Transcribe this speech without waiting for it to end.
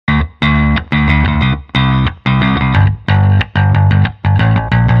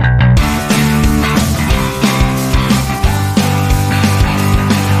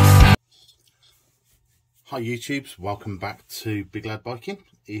Hi YouTubes, welcome back to Big Lad Biking.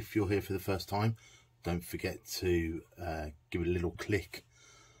 If you're here for the first time, don't forget to give it a little click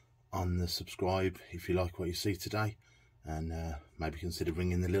on the subscribe if you like what you see today, and maybe consider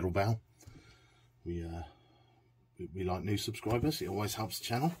ringing the little bell. We like new subscribers, it always helps the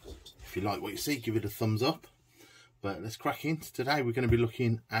channel. If you like what you see, give it a thumbs up. But let's crack in. Today we're going to be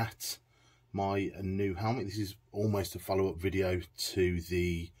looking at my new helmet. This is almost a follow-up video to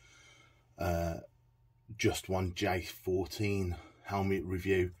the Just One J14 helmet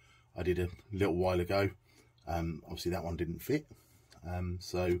review I did a little while ago. Obviously that one didn't fit,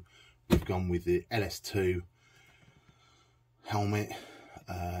 so we've gone with the LS2 helmet.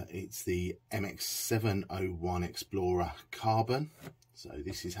 It's the MX701 Explorer Carbon. So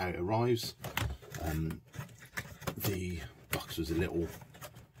this is how it arrives. The box was a little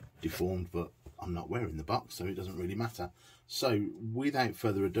deformed, but I'm not wearing the box, so it doesn't really matter. So without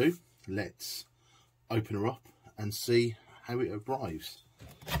further ado, let's open her up and see how it arrives.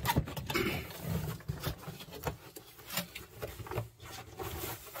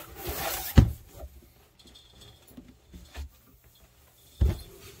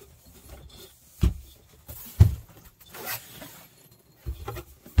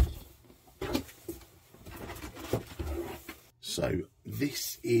 So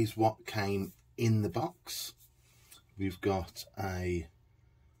this is what came in the box. We've got a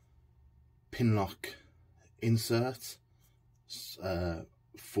pin lock insert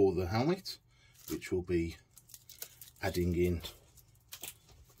for the helmet, which we'll be adding in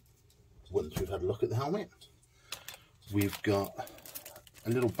once we've had a look at the helmet. We've got a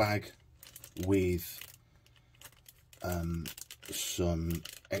little bag with some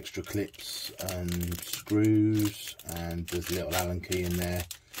extra clips and screws, and there's a little Allen key in there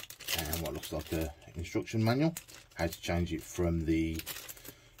and what looks like an instruction manual how to change it from the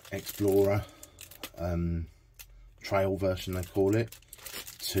Explorer trail version, they call it,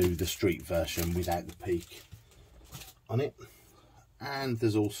 to the street version without the peak on it. And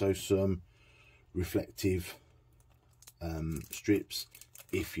there's also some reflective strips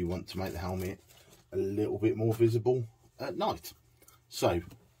if you want to make the helmet a little bit more visible at night. So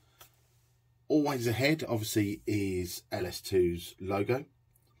always ahead obviously is LS2's logo,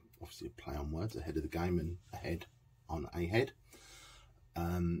 obviously a play on words, ahead of the game and ahead on a head.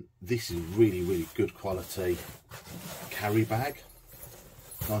 This is really good quality carry bag,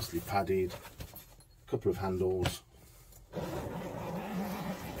 nicely padded, a couple of handles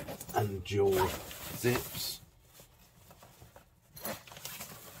and dual zips,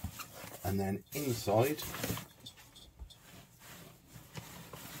 and then inside,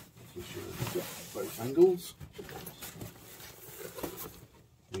 make sure we've got both angles,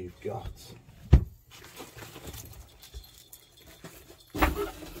 we've got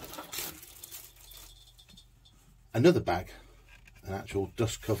another bag, an actual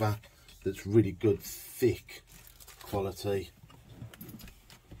dust cover that's really good, thick quality,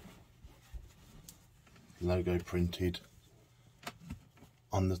 logo printed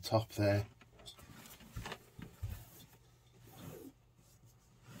on the top there.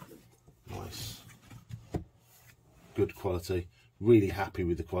 Nice, good quality. Really happy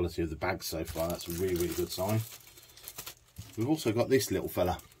with the quality of the bag so far. That's a really good sign. We've also got this little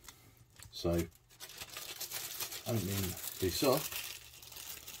fella. So opening this up,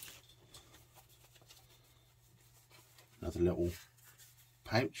 another little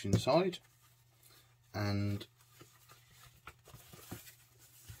pouch inside, and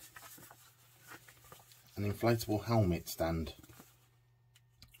an inflatable helmet stand.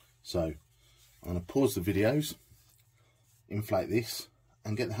 So I'm going to pause the videos, inflate this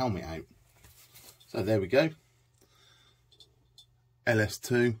and get the helmet out. So there we go,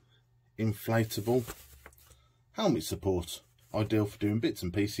 LS2 inflatable helmet support, ideal for doing bits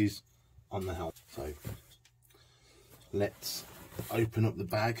and pieces on the helmet. So let's open up the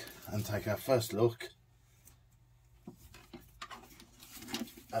bag and take our first look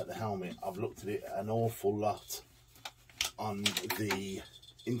at the helmet. I've looked at it an awful lot on the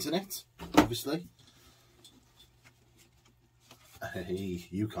internet, obviously.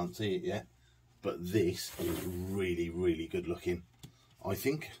 You can't see it yet, but this is really good looking, I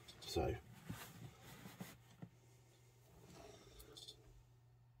think. So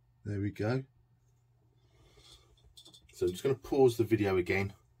there we go. So I'm just going to pause the video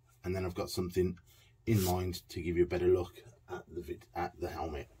again, and then I've got something in mind to give you a better look at the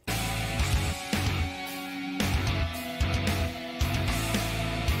helmet.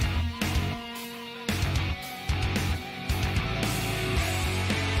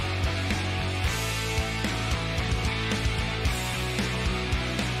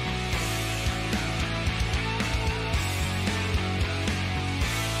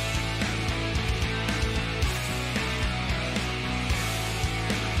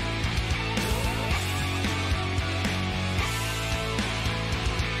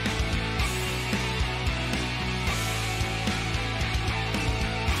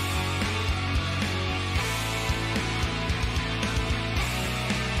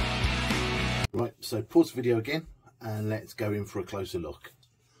 So pause the video again and let's go in for a closer look.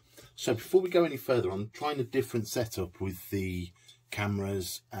 So before we go any further, I'm trying a different setup with the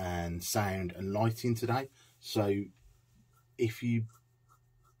cameras and sound and lighting today. So if you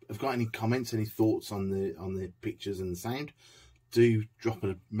have got any comments, any thoughts on the pictures and the sound, do drop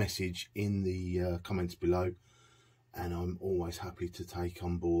a message in the comments below, and I'm always happy to take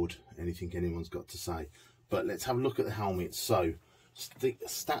on board anything anyone's got to say. But let's have a look at the helmet. So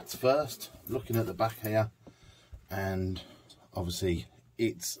stats first, looking at the back here, and obviously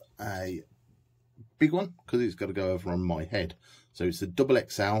it's a big one because it's got to go over on my head. So it's a double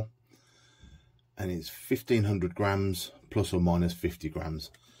XL and it's 1500 grams plus or minus 50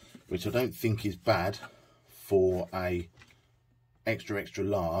 grams, which I don't think is bad for a extra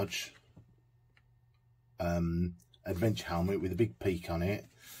large adventure helmet with a big peak on it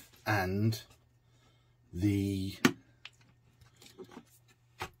and the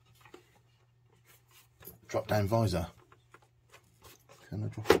drop down visor. Can I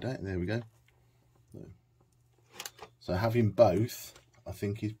drop it down? There we go. So having both I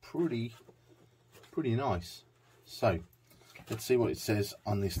think is pretty nice. So let's see what it says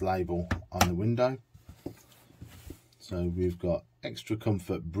on this label on the window. So we've got extra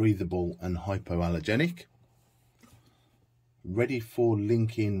comfort, breathable and hypoallergenic, ready for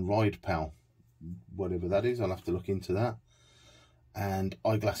linking ride pal, whatever that is, I'll have to look into that, and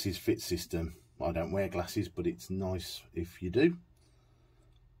eyeglasses fit system. I don't wear glasses, but it's nice if you do.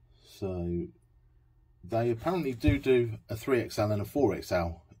 So they apparently do a 3XL and a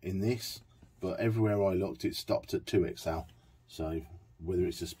 4XL in this, but everywhere I looked it stopped at 2XL, so whether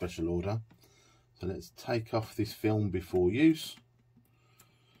it's a special order. So let's take off this film before use.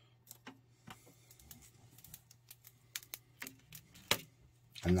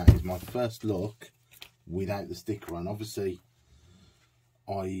 And that is my first look without the sticker on. Obviously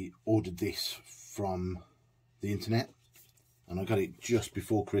I ordered this from the internet and I got it just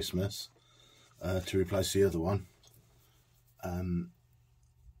before Christmas to replace the other one.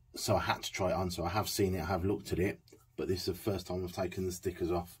 So I had to try it on. So I have seen it, I have looked at it, but this is the first time I've taken the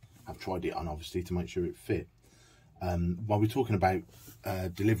stickers off. I've tried it on obviously to make sure it fit. While we're talking about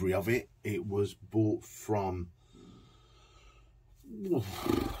delivery of it, it was bought from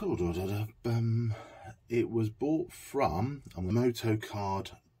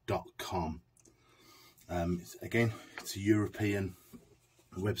motocard.com. Again, it's a European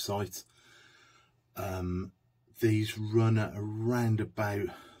website. These run at around about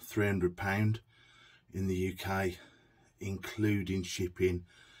 £300 in the UK, including shipping.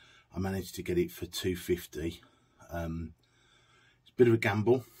 I managed to get it for £250. It's a bit of a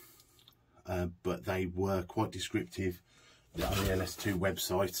gamble, but they were quite descriptive on the LS2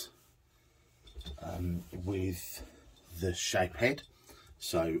 website with the shape head.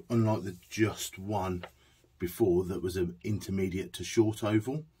 So unlike the just one before that was an intermediate to short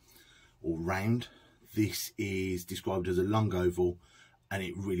oval or round, this is described as a long oval, and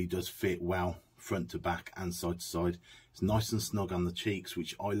it really does fit well front to back and side to side. It's nice and snug on the cheeks,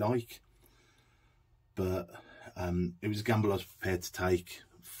 which I like, but it was a gamble I was prepared to take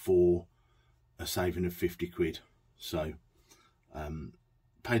for a saving of 50 quid. So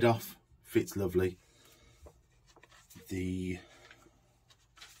paid off, fits lovely.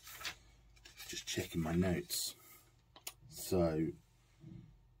 Just checking my notes. So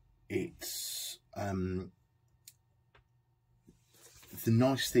it's the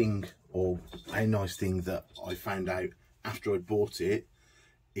nice thing, or a nice thing that I found out after I bought it,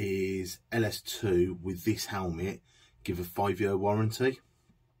 is LS2 with this helmet give a 5-year warranty.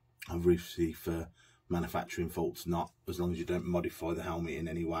 Obviously for manufacturing faults, not as long as you don't modify the helmet in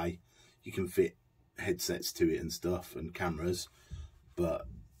any way. You can fit headsets to it and stuff and cameras, but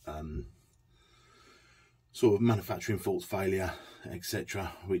sort of manufacturing faults, failure,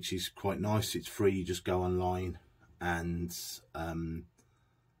 etc., which is quite nice. It's free. You just go online and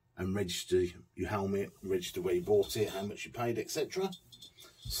register your helmet, register where you bought it, how much you paid, etc.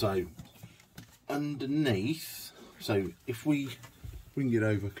 So underneath, so if we bring it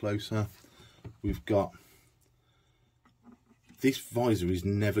over closer, we've got this visor is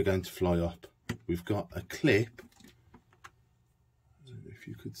never going to fly up. We've got a clip, I don't know if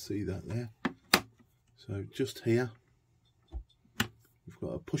you could see that there. So just here we've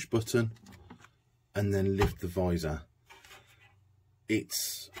got a push button and then lift the visor.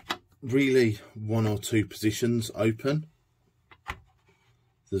 It's really one or two positions open.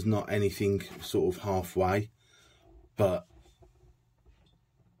 There's not anything sort of halfway, but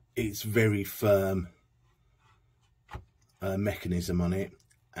it's very firm mechanism on it,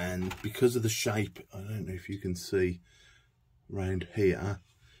 and because of the shape, I don't know if you can see around here,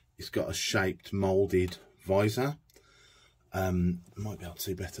 it's got a shaped moulded visor. Might be able to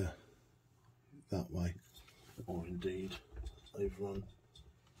see better that way, or indeed over on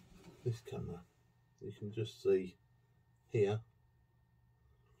this camera. You can just see here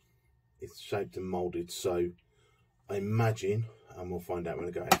it's shaped and moulded, so I imagine, and we'll find out when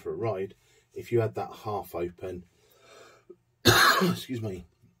I go out for a ride, if you had that half open excuse me,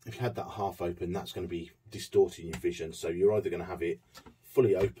 if you had that half open, that's going to be distorting your vision. So you're either going to have it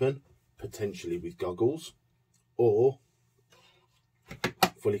fully open, potentially with goggles, or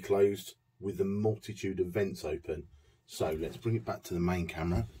fully closed with a multitude of vents open. So let's bring it back to the main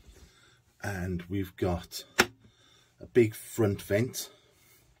camera, and we've got a big front vent,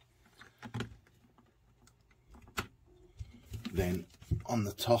 then on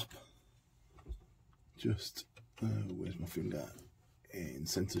the top, just where's my finger, in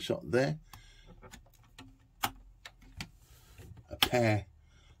center shot there, a pair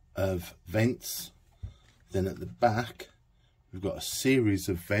of vents. Then at the back we've got a series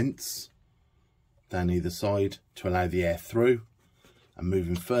of vents down either side to allow the air through, and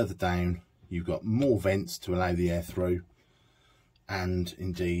moving further down you've got more vents to allow the air through, and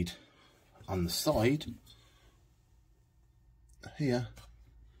indeed on the side here,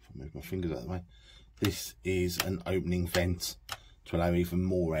 if I move my fingers out of the way, this is an opening vent to allow even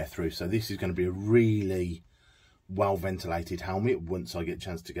more air through. So this is going to be a really well ventilated helmet once I get a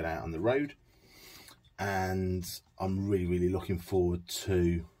chance to get out on the road, and I'm really looking forward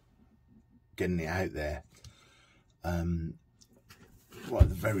to getting it out there. Right at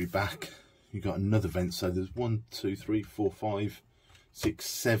the very back you've got another vent, so there's 1, 2, 3, 4, 5, 6,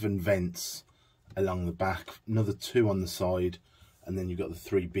 7 vents along the back, another 2 on the side, and then you've got the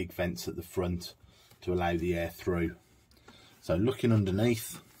 3 big vents at the front to allow the air through. So looking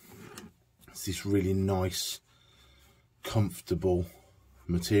underneath, it's this really nice, comfortable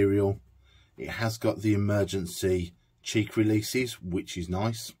material. It has got the emergency cheek releases, which is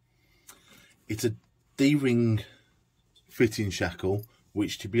nice. It's a D-ring fitting shackle,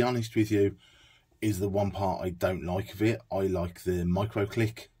 which, to be honest with you, is the one part I don't like of it. I like the micro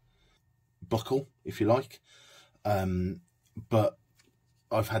click buckle, if you like, but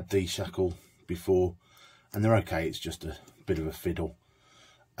I've had these shackle before and they're okay. It's just a bit of a fiddle.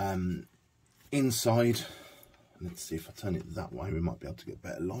 Inside, let's see if I turn it that way, we might be able to get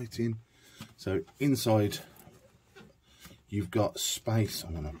better lighting. So inside you've got space.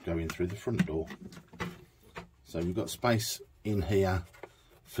 I'm going to go in through the front door. So we've got space in here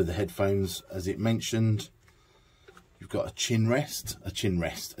for the headphones, as it mentioned. You've got a chin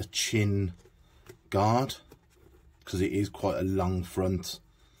guard, because it is quite a long front,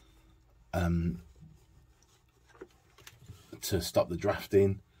 to stop the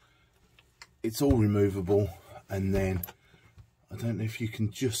drafting. It's all removable, and then I don't know if you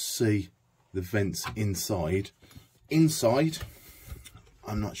can just see the vents inside.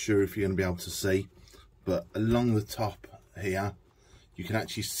 I'm not sure if you're going to be able to see, but along the top here you can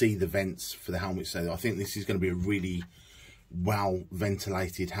actually see the vents for the helmet. So I think this is going to be a really well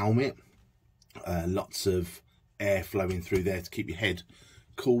ventilated helmet. Lots of air flowing through there to keep your head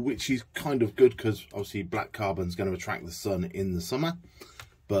cool, which is kind of good because obviously black carbon is going to attract the sun in the summer,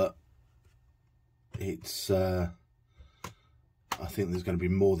 but it's I think there's going to be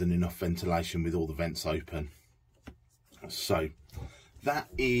more than enough ventilation with all the vents open. So that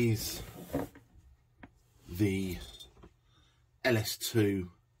is the LS2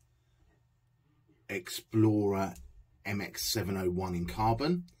 Explorer MX701 in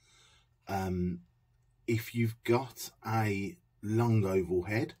carbon. If you've got a long oval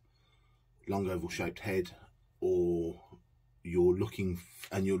shaped head, or you're looking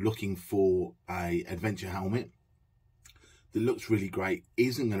for a adventure helmet that looks really great,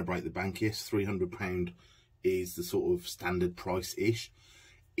 isn't going to break the bank, yes, £300 is the sort of standard price-ish.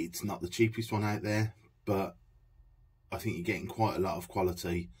 It's not the cheapest one out there, but I think you're getting quite a lot of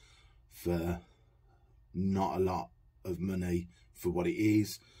quality for not a lot of money for what it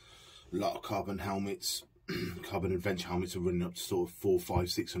is. A lot of carbon helmets, carbon adventure helmets, are running up to sort of £400,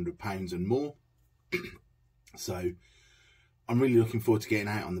 £500, £600 and more. So I'm really looking forward to getting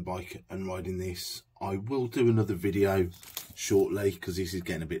out on the bike and riding this. I will do another video shortly, because this is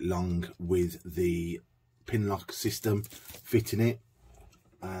getting a bit long, with the pin lock system fitting it,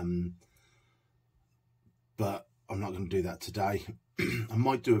 but I'm not going to do that today. I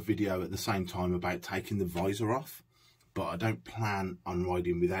might do a video at the same time about taking the visor off, but I don't plan on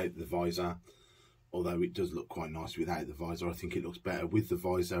riding without the visor, although it does look quite nice without the visor. I think it looks better with the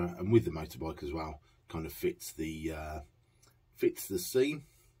visor, and with the motorbike as well. Kind of fits the theme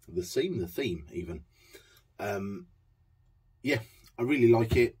even. Yeah, I really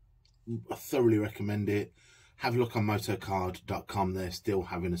like it. I thoroughly recommend it. Have a look on motocard.com. They're still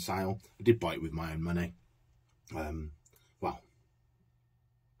having a sale. I did buy it with my own money. Well,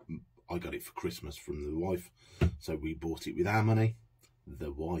 I got it for Christmas from the wife, so we bought it with our money,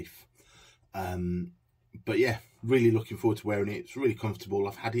 the wife. But yeah, really looking forward to wearing it. It's really comfortable.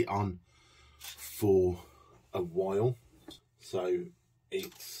 I've had it on for a while, so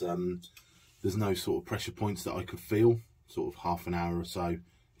it's there's no sort of pressure points that I could feel. Sort of half an hour or so,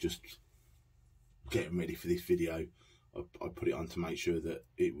 just getting ready for this video, I put it on to make sure that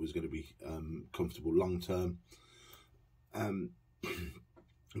it was going to be comfortable long term.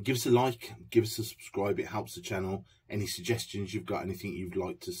 Give us a like, give us a subscribe, it helps the channel. Any suggestions you've got, anything you'd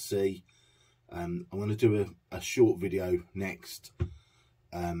like to see. I'm going to do a short video next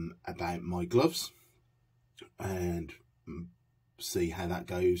about my gloves and see how that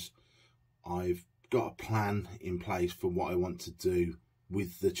goes. I've got a plan in place for what I want to do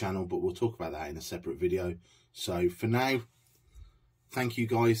with the channel, but we'll talk about that in a separate video. So for now, thank you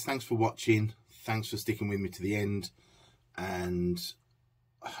guys, thanks for watching, thanks for sticking with me to the end, and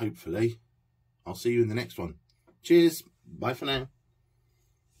hopefully I'll see you in the next one. Cheers, bye for now.